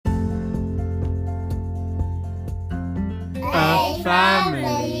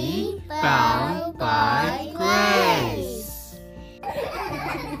family bound by grace.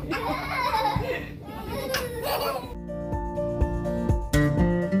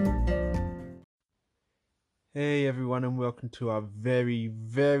 Hey everyone, and welcome to our very,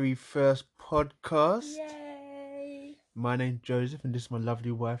 very first podcast. Yay! My name's Joseph, and this is my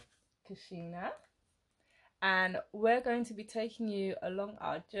lovely wife, Kashina. And we're going to be taking you along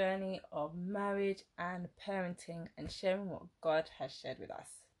our journey of marriage and parenting and sharing what God has shared with us.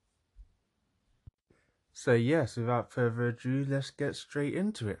 So yes, without further ado, let's get straight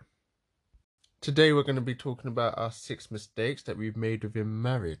into it. Today we're going to be talking about our 6 mistakes that we've made within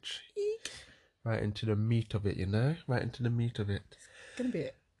marriage. Eek. Right into the meat of it, you know? Right into the meat of it. It's going to be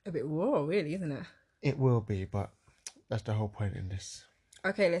a bit raw, really, isn't it? It will be, but that's the whole point in this.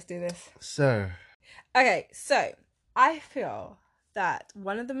 Okay, let's do this. So I feel that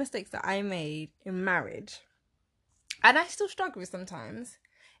one of the mistakes that I made in marriage, and I still struggle with sometimes,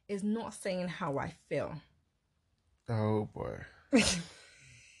 is not saying how I feel. Oh boy.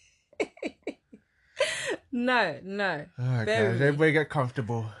 No. Alright Bear guys, with me. everybody get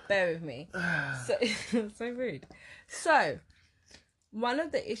comfortable. Bear with me. So rude. So, one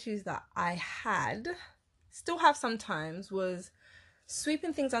of the issues that I had, still have sometimes, was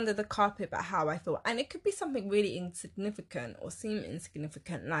sweeping things under the carpet about how I feel. And it could be something really insignificant or seem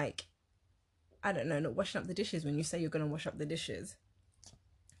insignificant, like, I don't know, not washing up the dishes when you say you're going to wash up the dishes.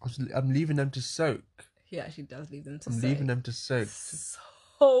 I'm leaving them to soak. He actually does leave them to I'm soak. leaving them to soak.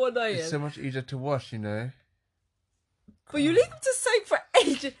 So annoying. It's so much easier to wash, you know. But you leave them to soak for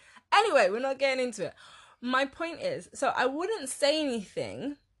ages. Anyway, we're not getting into it. My point is, so I wouldn't say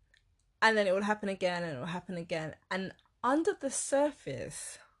anything, and then it would happen again, and it would happen again. And under the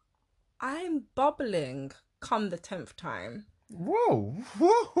surface, I'm bubbling come the 10th time. Whoa.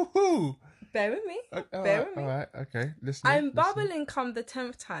 Bear with me. Bear with me. All right, okay. I'm bubbling come the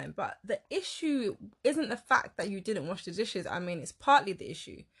 10th time, but the issue isn't the fact that you didn't wash the dishes. I mean, it's partly the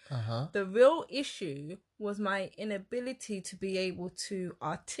issue. Uh-huh. The real issue was my inability to be able to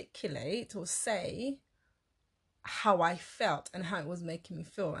articulate or say how I felt and how it was making me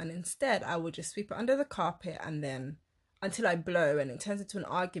feel. And instead, I would just sweep it under the carpet and then until I blow and it turns into an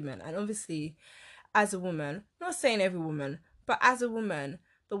argument. And obviously, as a woman, not saying every woman, but as a woman,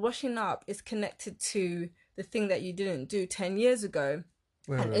 the washing up is connected to the thing that you didn't do 10 years ago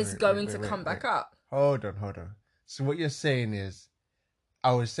and it's going to come back up. Hold on. So what you're saying is,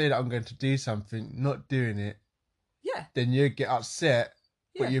 I would say that I'm going to do something, not doing it. Yeah. Then you get upset,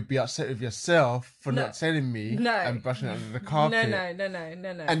 but you'd be upset with yourself for not telling me and brushing it under the carpet. No.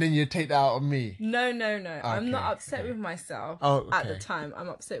 And then you take that out on me. No. I'm not upset with myself at the time. I'm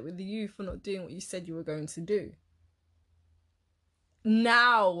upset with you for not doing what you said you were going to do.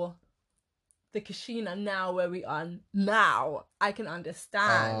 Now, the Kashina, now where we are now, I can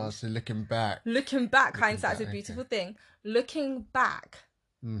understand. Oh, so looking back, hindsight's a beautiful thing. Looking back,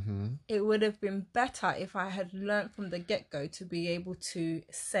 it would have been better if I had learned from the get-go to be able to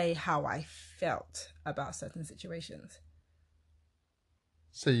say how I felt about certain situations.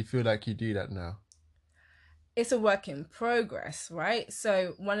 So you feel like you do that now? It's a work in progress, right?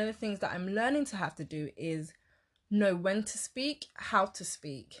 So one of the things that I'm learning to have to do is know when to speak, how to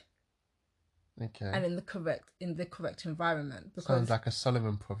speak. Okay. And in the correct environment. Because sounds like a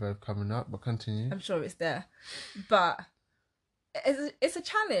Solomon proverb coming up, but continue. I'm sure it's there. But it's a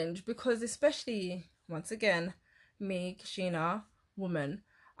challenge because, especially, once again, me, Kashina, woman,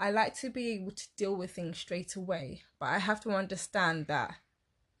 I like to be able to deal with things straight away. But I have to understand that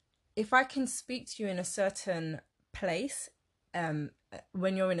if I can speak to you in a certain place,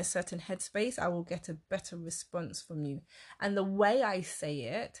 when you're in a certain headspace, I will get a better response from you. And the way I say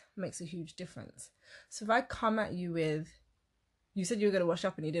it makes a huge difference. So if I come at you with, you said you were going to wash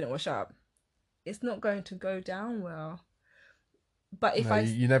up and you didn't wash up, it's not going to go down well. But if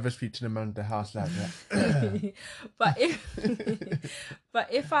you never speak to the man in the house like that. but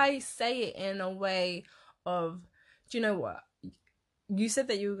if I say it in a way of, do you know what? You said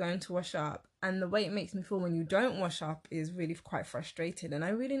that you were going to wash up, and the way it makes me feel when you don't wash up is really quite frustrated, and I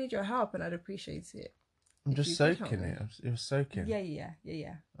really need your help, and I'd appreciate it. I'm just soaking it. It was soaking. Yeah.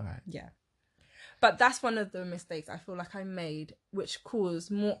 All right. Yeah. But that's one of the mistakes I feel like I made, which caused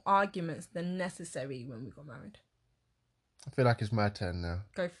more arguments than necessary when we got married. I feel like it's my turn now.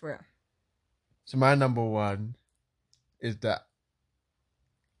 Go for it. So my number one is that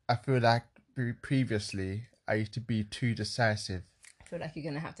I feel like previously I used to be too decisive. I feel like you're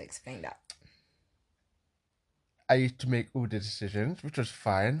going to have to explain that. I used to make all the decisions, which was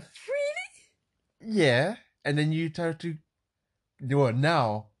fine. Really? Yeah. And then you tried to... Well,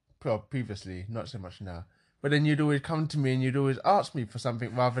 now, previously, not so much now, But then you'd always come to me and you'd always ask me for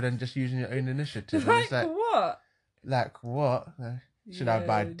something rather than just using your own initiative. And it's Like what? like what? Should I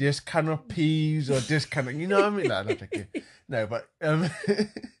buy Yeah. this kind of peas or this kind of, you know what I mean? Like, not joking. No, but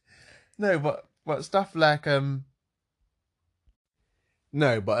no, but stuff like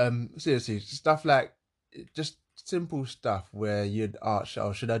no, but seriously, stuff like just simple stuff where you'd ask,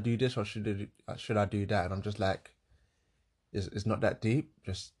 oh, should I do this or should I do that? And I'm just like, it's not that deep.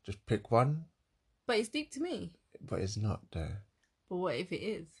 Just pick one. But it's deep to me. But it's not though. But what if it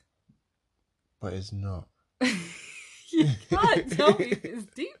is? But it's not. You can't tell me if it's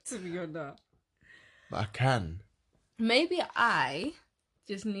deep to me or not. But I can. Maybe I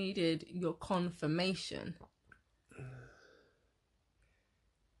just needed your confirmation.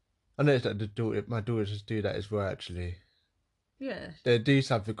 I noticed that my daughters just do that as well, actually. Yeah. They do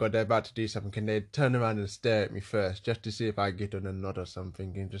something or they're about to do something and they turn around and stare at me first just to see if I get on a nod or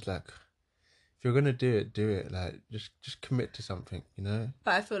something, and just like, if you're gonna do it. Like, just commit to something, you know?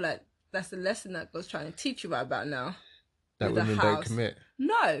 But I feel like that's the lesson that God's trying to teach you right about now. That With the women don't house. commit.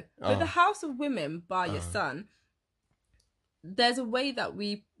 No, with the Oh. House of Women by your son, there's a way that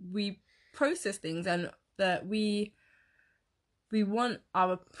we process things, and that we want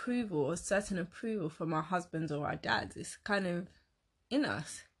our approval, a certain approval from our husbands or our dads. It's kind of in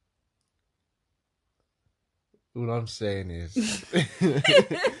us. All I'm saying is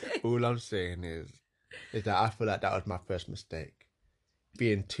that I feel like that was my first mistake.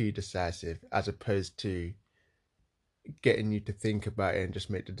 Being too decisive as opposed to getting you to think about it and just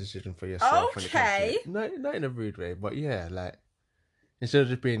make the decision for yourself. Okay. No, not in a rude way, but yeah, like, instead of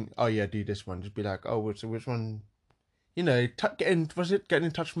just being, oh yeah, do this one, just be like, oh, which one, you know, getting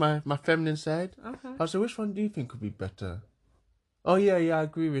in touch with my feminine side. Okay. I was like, which one do you think would be better? Oh yeah, I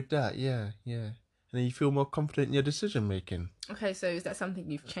agree with that. Yeah. And then you feel more confident in your decision making. Okay, so is that something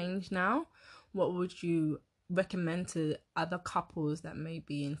you've changed now? What would you recommend to other couples that may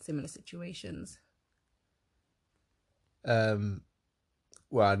be in similar situations? Well,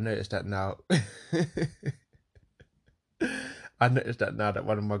 I noticed that now. I noticed that now that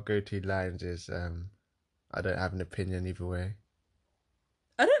one of my go-to lines is, I don't have an opinion either way.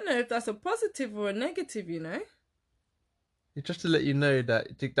 I don't know if that's a positive or a negative, you know? It's just to let you know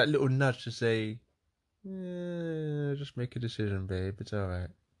that, take that little nudge to say, yeah, just make a decision, babe. It's all right.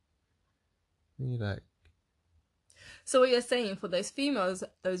 And you're like, So what you're saying, for those females,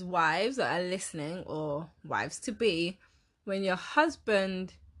 those wives that are listening, or wives to be, when your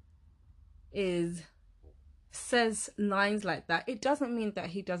husband says lines like that, it doesn't mean that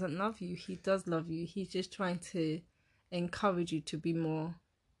he doesn't love you. He does love you. He's just trying to encourage you to be more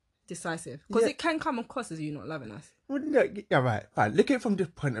decisive, because it can come across as you not loving us. well, no, yeah, right, fine. Look at it from this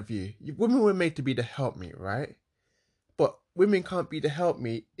point of view. Women were made to be the helpmeet, right? But women can't be the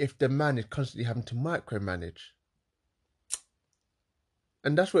helpmeet if the man is constantly having to micromanage.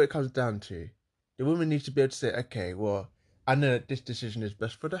 And that's what it comes down to. The woman needs to be able to say, okay, well, I know that this decision is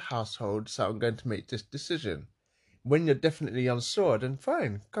best for the household, so I'm going to make this decision. When you're definitely unsure, then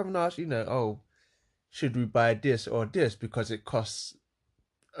fine. Come and ask, oh, should we buy this or this because it costs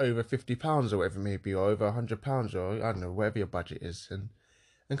over £50 or whatever it may be, or over £100, or I don't know, whatever your budget is, and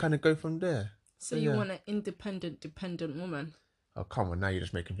kind of go from there. So you want an independent, dependent woman? Oh, come on, now you're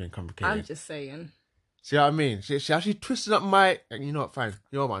just making things complicated. I'm just saying. See what I mean? She actually twisted up my... You know what, fine.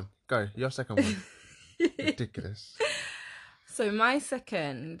 Your one. Go. Your second one. Ridiculous. So my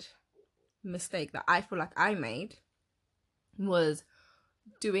second mistake that I feel like I made was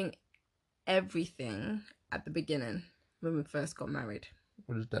doing everything at the beginning when we first got married.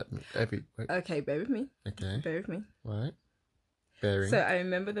 What does that mean? Wait. Okay, bear with me. Okay. Bear with me. Right. Bearing. So I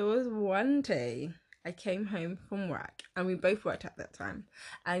remember there was one day I came home from work, and we both worked at that time,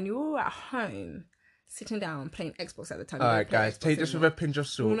 and you were at home sitting down playing Xbox at the time. All right, guys, take this with a pinch of We're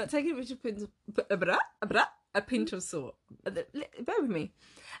salt. not taking it with a pinch of salt. Bear with me.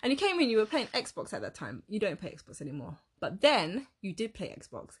 And you came in, you were playing Xbox at that time. You don't play Xbox anymore. But then you did play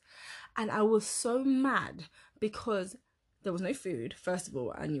Xbox. And I was so mad because there was no food, first of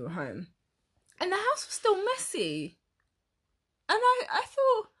all, and you were home. And the house was still messy. And I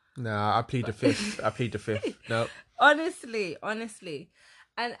thought... Nah, I plead the fifth. Nope. Honestly.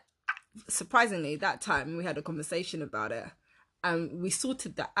 And surprisingly, that time we had a conversation about it. And we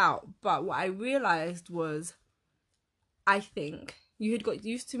sorted that out. But what I realised was, I think you had got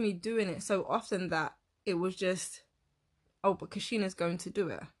used to me doing it so often that it was just, oh, but Kashina's going to do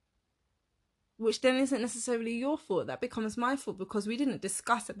it. Which then isn't necessarily your fault. That becomes my fault because we didn't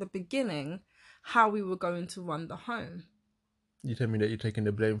discuss at the beginning how we were going to run the home. You tell me that you're taking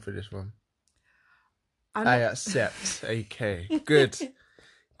the blame for this one. I'm I not- accept. Okay. Good.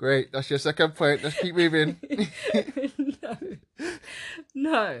 Great. That's your second point. Let's keep moving.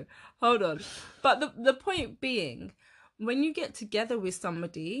 No, hold on. But the point being, when you get together with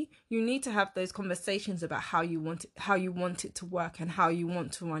somebody, you need to have those conversations about how you want it to work and how you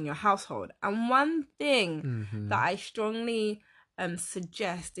want to run your household. And one thing that I strongly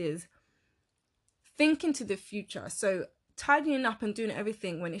suggest is think into the future. So tidying up and doing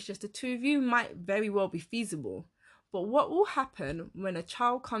everything when it's just the two of you might very well be feasible. But what will happen when a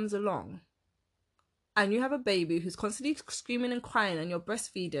child comes along and you have a baby who's constantly screaming and crying and you're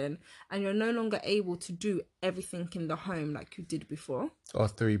breastfeeding and you're no longer able to do everything in the home like you did before? Or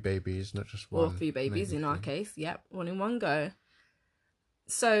 3 babies, not just one. Or 3 babies in our case. Yep, one in one go.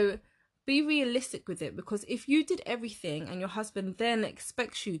 So be realistic with it, because if you did everything and your husband then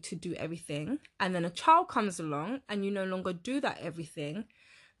expects you to do everything and then a child comes along and you no longer do that everything,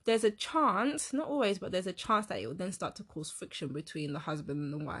 there's a chance, not always, but there's a chance that it will then start to cause friction between the husband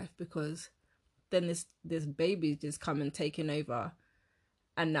and the wife, because then this baby just come and taking over,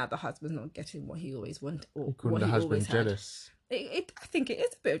 and now the husband's not getting what he always wanted, or what the he husband always had. jealous. I think it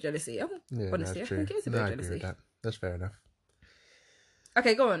is a bit of jealousy. Honestly, I think it is a bit of I agree jealousy. with that. That's fair enough.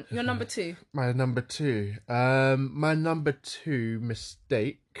 Okay, go on. Your number 2. My number 2. My number 2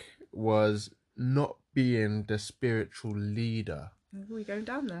 mistake was not being the spiritual leader. Are we going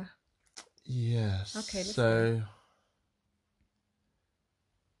down there? Yes. Okay, let's so go.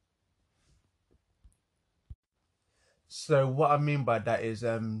 So what I mean by that is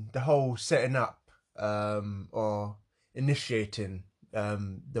the whole setting up or initiating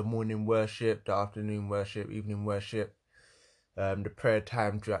the morning worship, the afternoon worship, evening worship, the prayer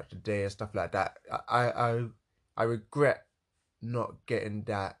time throughout the day and stuff like that. I regret not getting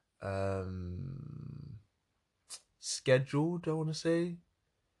that scheduled, I want to say,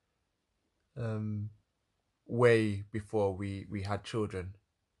 way before we had children.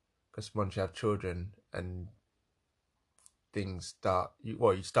 Because once you have children and things start,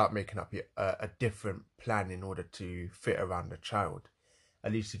 you start making up a different plan in order to fit around the child.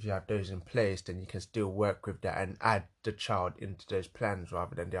 At least if you have those in place, then you can still work with that and add the child into those plans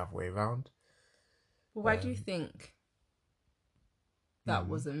rather than the other way around. But why do you think that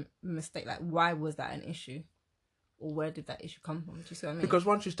was a mistake? Like, why was that an issue? Or where did that issue come from? Do you see what I mean? Because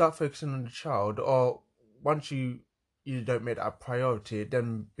once you start focusing on the child, or once you don't make that a priority, it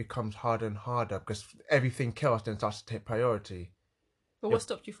then becomes harder and harder because everything else then starts to take priority. But what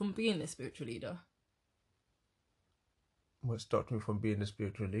stopped you from being a spiritual leader? What stopped me from being a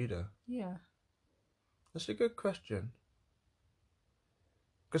spiritual leader? Yeah. That's a good question.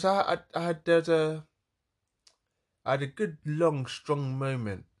 Because I had a good, long, strong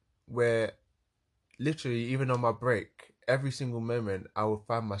moment where literally, even on my break, every single moment I would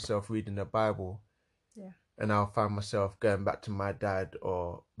find myself reading the Bible. Yeah. And I'll find myself going back to my dad,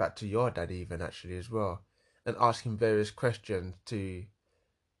 or back to your dad even, actually, as well, and asking various questions to,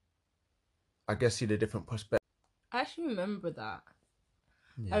 I guess, see the different perspectives. I actually remember that.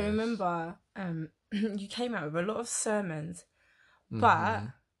 Yes. I remember you came out with a lot of sermons, but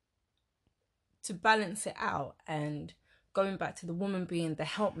to balance it out and going back to the woman being the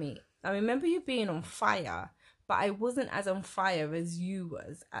helpmeet, I remember you being on fire, but I wasn't as on fire as you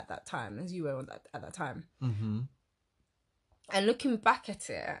was at that time, as you were at that time. And looking back at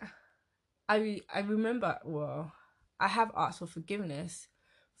it, I remember, well, I have asked for forgiveness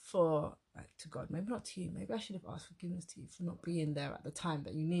to God, maybe not to you. Maybe I should have asked forgiveness to you for not being there at the time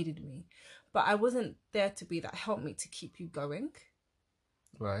that you needed me. But I wasn't there to be that helpmeet to keep you going.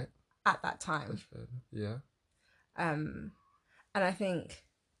 Right. At that time. That's fair. Yeah. And I think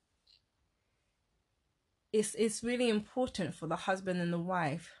it's really important for the husband and the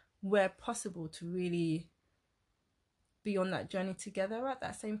wife, where possible, to really be on that journey together at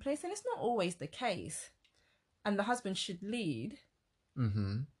that same place. And it's not always the case. And the husband should lead.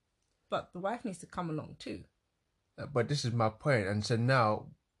 But the wife needs to come along too. But this is my point. And so now,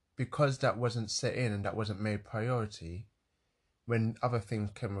 because that wasn't set in and that wasn't made priority, when other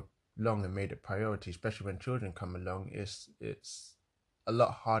things came along and made it priority, especially when children come along, it's a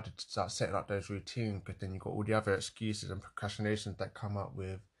lot harder to start setting up those routines, because then you've got all the other excuses and procrastinations that come up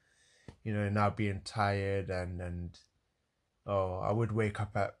with, now being tired and I would wake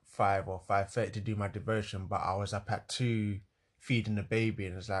up at 5 or 5:30 to do my devotion, but I was up at 2 feeding the baby,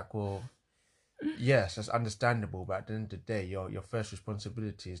 and it's like, well, yes, that's understandable, but at the end of the day, your first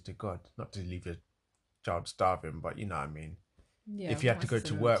responsibility is to God, not to leave your child starving, but you know what I mean. Yeah, if you had to go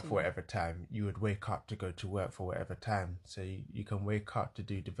to work for whatever time, you would wake up to go to work for whatever time. So you can wake up to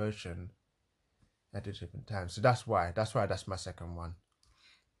do devotion at a different time. So that's why that's my second one.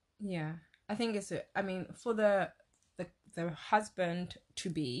 Yeah, I think for the the husband to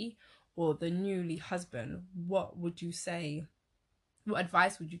be or the newly husband, what would you say? What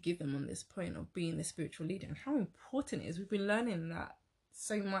advice would you give them on this point of being the spiritual leader and how important it is? We've been learning that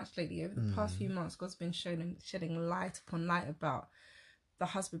so much lately over the past few months. God's been shedding light upon light about the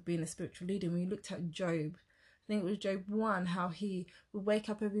husband being a spiritual leader. When we looked at Job, I think it was Job 1, how he would wake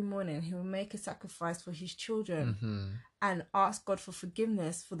up every morning, he would make a sacrifice for his children and ask God for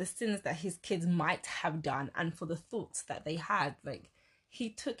forgiveness for the sins that his kids might have done and for the thoughts that they had. Like, he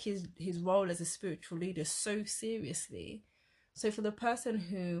took his role as a spiritual leader so seriously. So for the person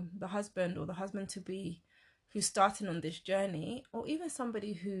who, the husband or the husband to be, who's starting on this journey, or even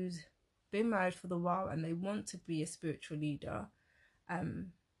somebody who's been married for a while and they want to be a spiritual leader,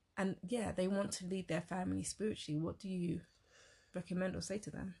 and yeah, they want to lead their family spiritually, what do you recommend or say to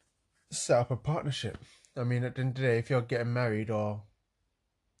them? Set up a partnership. I mean, at the end of the day, if you're getting married or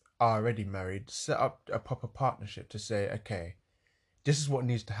are already married, set up a proper partnership to say, okay, this is what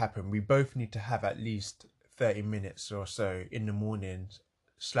needs to happen. We both need to have at least 30 minutes or so in the morning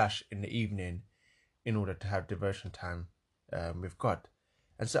 / in the evening in order to have devotion time with God,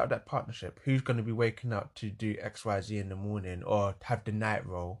 and set up that partnership. Who's going to be waking up to do XYZ in the morning or have the night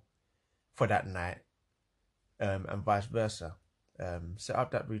role for that night, and vice versa. Set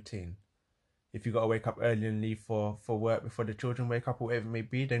up that routine. If you got to wake up early and leave for work before the children wake up or whatever it may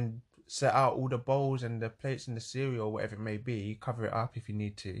be, then set out all the bowls and the plates and the cereal or whatever it may be. Cover it up if you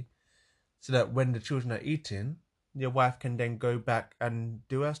need to, so that when the children are eating, your wife can then go back and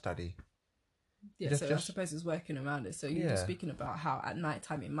do her study. Yeah, so I suppose it's working around it. So you're just speaking about how at night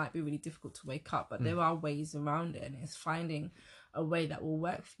time it might be really difficult to wake up, but there are ways around it, and it's finding a way that will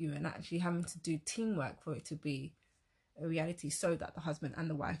work for you and actually having to do teamwork for it to be a reality, so that the husband and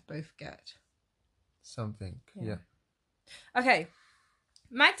the wife both get something. Yeah. Okay,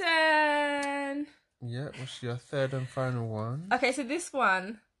 my turn. Yeah, what's your third and final one? Okay, so this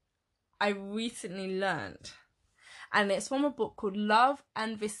one I recently learned, and it's from a book called Love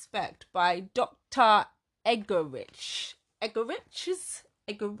and Respect by Dr. Eggerichs. Eggerichs?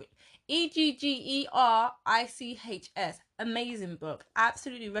 Eggerichs. Amazing book.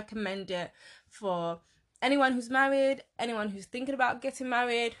 Absolutely recommend it for anyone who's married, anyone who's thinking about getting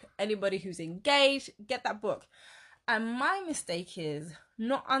married, anybody who's engaged. Get that book. And my mistake is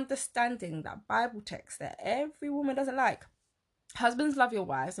not understanding that Bible text that every woman doesn't like. Husbands, love your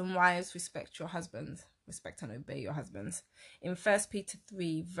wives, and wives, respect your husbands. Respect and obey your husbands. In 1 Peter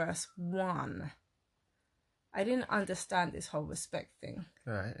 3 verse 1. I didn't understand this whole respect thing.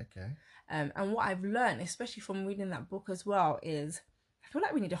 Right, okay. And what I've learned, especially from reading that book as well, is I feel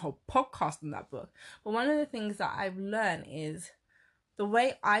like we need a whole podcast on that book. But one of the things that I've learned is the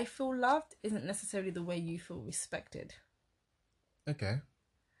way I feel loved isn't necessarily the way you feel respected. Okay.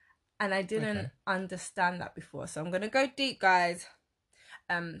 And I didn't understand that before. So I'm going to go deep, guys.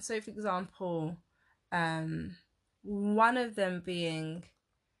 So, for example, one of them being,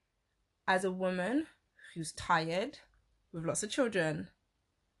 as a woman who's tired with lots of children,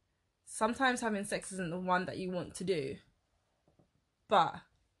 sometimes having sex isn't the one that you want to do. But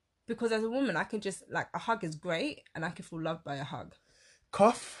because as a woman, I can just, like, a hug is great and I can feel loved by a hug.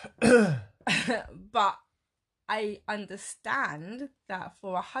 Cough. But I understand that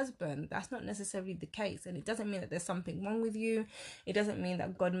for a husband, that's not necessarily the case. And it doesn't mean that there's something wrong with you. It doesn't mean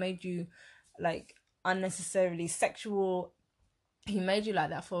that God made you, like, unnecessarily sexual. He made you like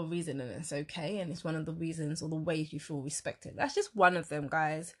that for a reason, and it's okay. And it's one of the reasons or the ways you feel respected. That's just one of them,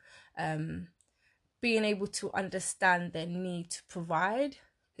 guys. Being able to understand their need to provide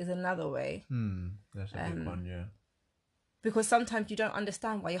is another way. That's a big one, yeah. Because sometimes you don't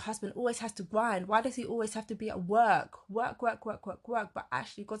understand why your husband always has to grind. Why does he always have to be at work? Work. But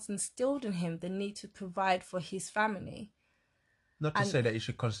actually, God's instilled in him the need to provide for his family. Not to say that he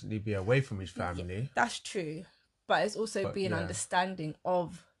should constantly be away from his family. Yeah, that's true. But it's also being understanding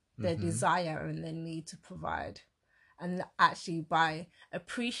of their desire and their need to provide. And actually, by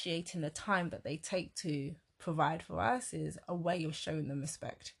appreciating the time that they take to provide for us is a way of showing them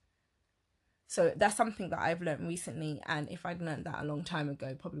respect. So that's something that I've learned recently, and if I'd learned that a long time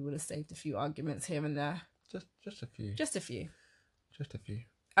ago, probably would have saved a few arguments here and there. Just a few. Just a few.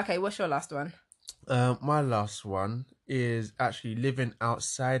 Okay, what's your last one? My last one is actually living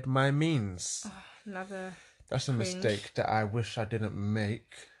outside my means. Oh, another. That's a mistake that I wish I didn't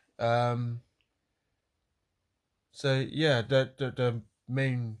make. So yeah, the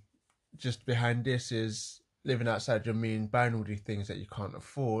main just behind this is living outside your means, buying all these things that you can't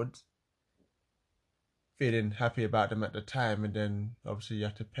afford, feeling happy about them at the time, and then obviously you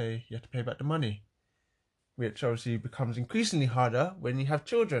have to pay back the money, which obviously becomes increasingly harder when you have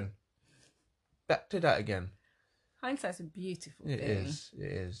children. Back to that again. Hindsight's a beautiful It thing.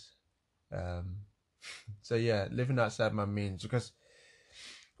 is. So yeah, living outside my means, because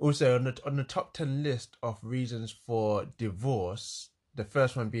also on the top 10 list of reasons for divorce, the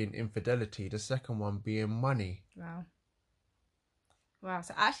first one being infidelity, the second one being money. Wow.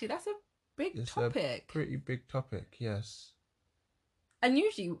 So actually, that's a big topic. A pretty big topic, yes. And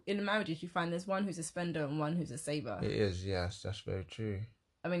usually in marriages, you find there's one who's a spender and one who's a saver. It is, yes, that's very true.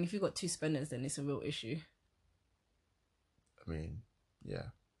 I mean, if you've got two spenders, then it's a real issue. I mean, yeah,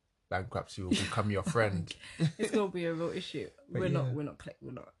 bankruptcy will become your friend. It's gonna be a real issue. But We're not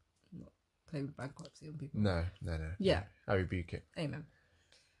claiming bankruptcy on people. No. Yeah, I rebuke it. amen.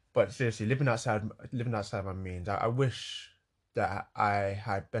 But seriously, living outside my means, I wish that I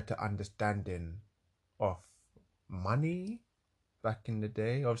had better understanding of money back in the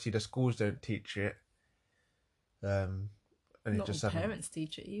day. Obviously, the schools don't teach it. And Not all parents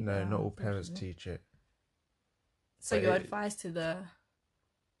teach it either. No, not all parents teach it. So your advice to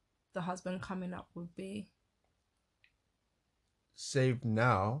the husband coming up would be? Save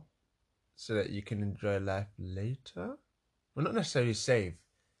now so that you can enjoy life later. Well, not necessarily save.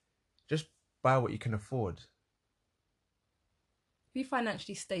 Just buy what you can afford. Be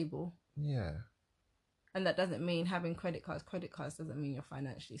financially stable. Yeah. And that doesn't mean having credit cards. Credit cards doesn't mean you're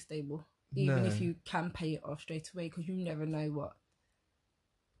financially stable. Even if you can pay it off straight away, because you never know what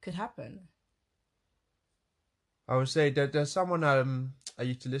could happen. I would say that there's someone I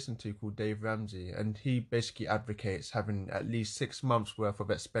used to listen to called Dave Ramsey, and he basically advocates having at least 6 months worth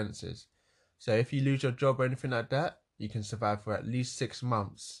of expenses. So if you lose your job or anything like that, you can survive for at least 6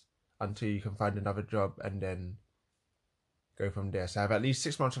 months until you can find another job and then go from there. So have at least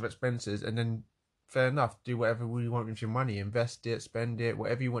 6 months of expenses, and then fair enough, do whatever you want with your money, invest it, spend it,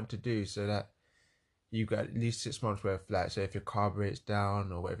 whatever you want to do, so that you got at least 6 months worth. Like, so if your car breaks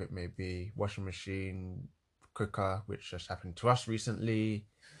down or whatever it may be, washing machine, cooker, which just happened to us recently,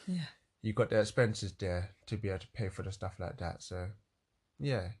 you got the expenses there to be able to pay for the stuff like that. So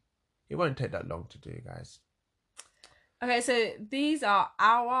yeah, it won't take that long to do, guys. Okay, so these are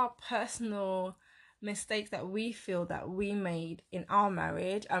our personal mistakes that we feel that we made in our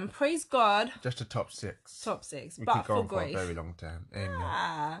marriage, and praise God, just the top 6. We but could go on for a very long time.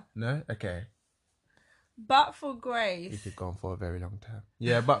 Amen. No? Okay. But for grace. We could go on for a very long time.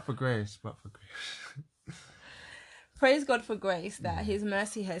 Yeah, but for grace. Praise God for grace, that his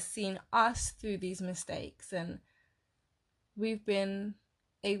mercy has seen us through these mistakes, and we've been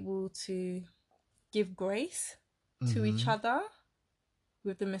able to give grace to each other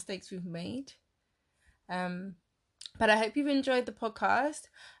with the mistakes we've made. But I hope you've enjoyed the podcast.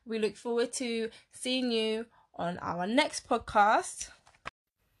 We look forward to seeing you on our next podcast.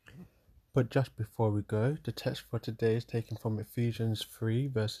 But just before we go, the text for today is taken from Ephesians 3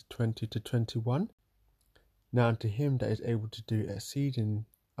 verses 20 to 21. Now unto him that is able to do exceeding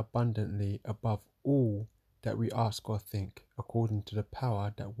abundantly above all that we ask or think, according to the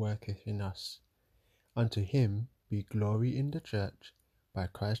power that worketh in us. Unto him be glory in the church by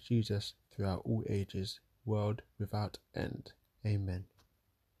Christ Jesus throughout all ages, world without end. Amen.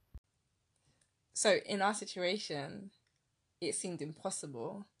 So in our situation, it seemed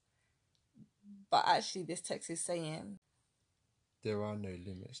impossible. But actually this text is saying there are no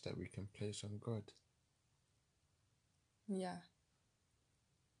limits that we can place on God. Yeah.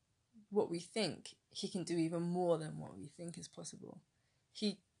 What we think, he can do even more than what we think is possible.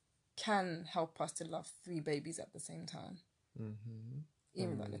 He can help us to love 3 babies at the same time.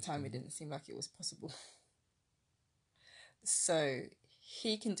 Even at the time it didn't seem like it was possible. So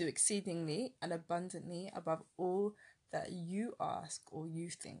he can do exceedingly and abundantly above all that you ask or you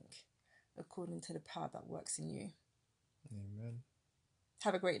think, according to the power that works in you. Amen.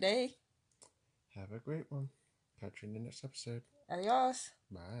 Have a great day. Have a great one. Catch you in the next episode. Adios.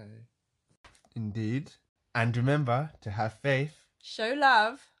 Bye. Indeed. And remember to have faith, show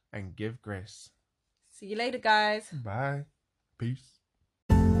love, and give grace. See you later, guys. Bye. Peace.